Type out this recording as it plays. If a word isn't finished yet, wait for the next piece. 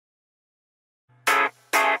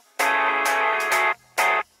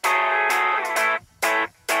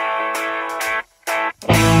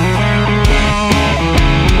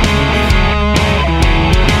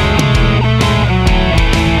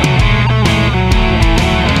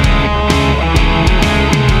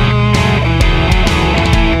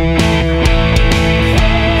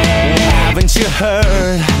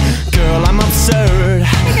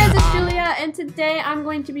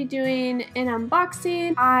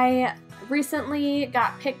unboxing. I recently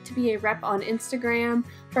got picked to be a rep on Instagram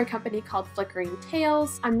for a company called Flickering.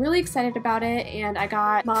 I'm really excited about it, and I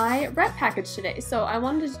got my rep package today. So I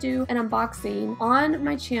wanted to do an unboxing on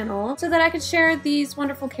my channel so that I could share these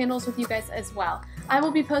wonderful candles with you guys as well. I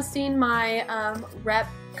will be posting my rep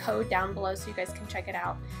code down below so you guys can check it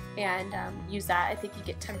out and use that. I think you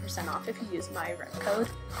get 10% off if you use my rep code.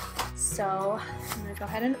 So I'm gonna go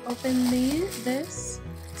ahead and open this.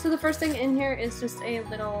 So the first thing in here is just a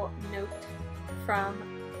little note from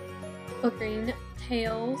Flickering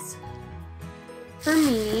Tales for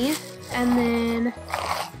me, and then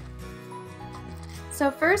so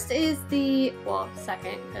first is the, well,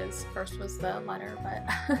 second, because first was the letter,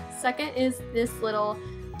 but second is this little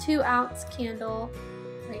 2-ounce candle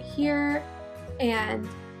right here, and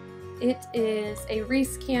it is a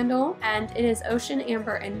Rhys candle, and it is Ocean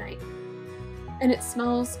Amber and Night, and it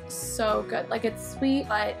smells so good. Like, it's sweet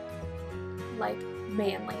but like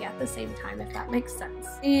manly at the same time, if that makes sense.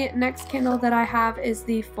 The next candle that I have is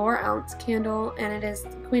the 4-ounce candle, and it is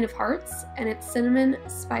Queen of Hearts, and it's cinnamon,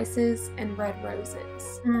 spices, and red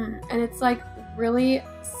roses. And it's like really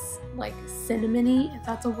like cinnamony, if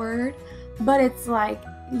that's a word, but it's like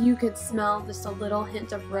you could smell just a little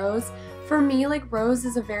hint of rose. For me, like, rose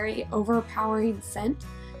is a very overpowering scent,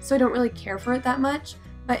 so I don't really care for it that much,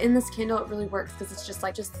 but in this candle it really works because it's just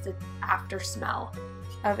like the after smell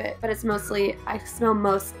of it, but it's mostly, I smell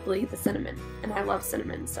mostly the cinnamon, and I love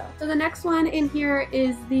cinnamon. So the next one in here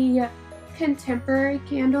is the Contemporary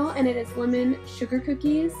candle, and it is lemon sugar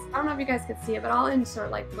cookies. I don't know if you guys can see it, but I'll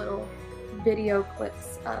insert like little video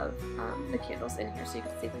clips of the candles in here so you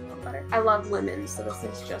can see them a little better. I love lemon, so this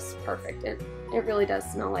is just perfect. It really does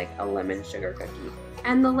smell like a lemon sugar cookie.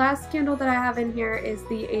 And the last candle that I have in here is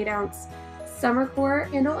the 8-ounce Summer Core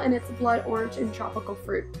candle, and it's blood orange and tropical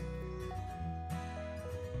fruit.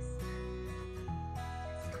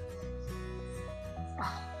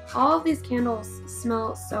 All of these candles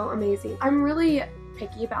smell so amazing. I'm really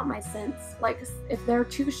picky about my scents. Like, if they're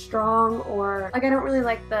too strong, or like I don't really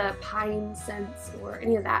like the pine scents or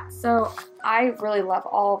any of that. So I really love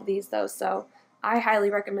all of these though, so I highly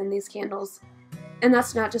recommend these candles. And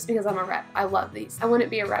that's not just because I'm a rep. I love these. I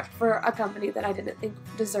wouldn't be a rep for a company that I didn't think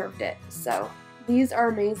deserved it. So these are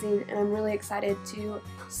amazing, and I'm really excited to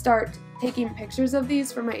start taking pictures of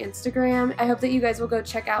these for my Instagram. I hope that you guys will go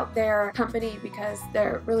check out their company because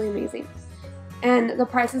they're really amazing. And the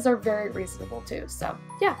prices are very reasonable too, so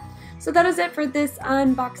yeah. So that is it for this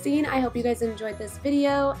unboxing. I hope you guys enjoyed this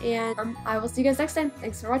video, and I will see you guys next time.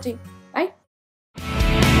 Thanks for watching.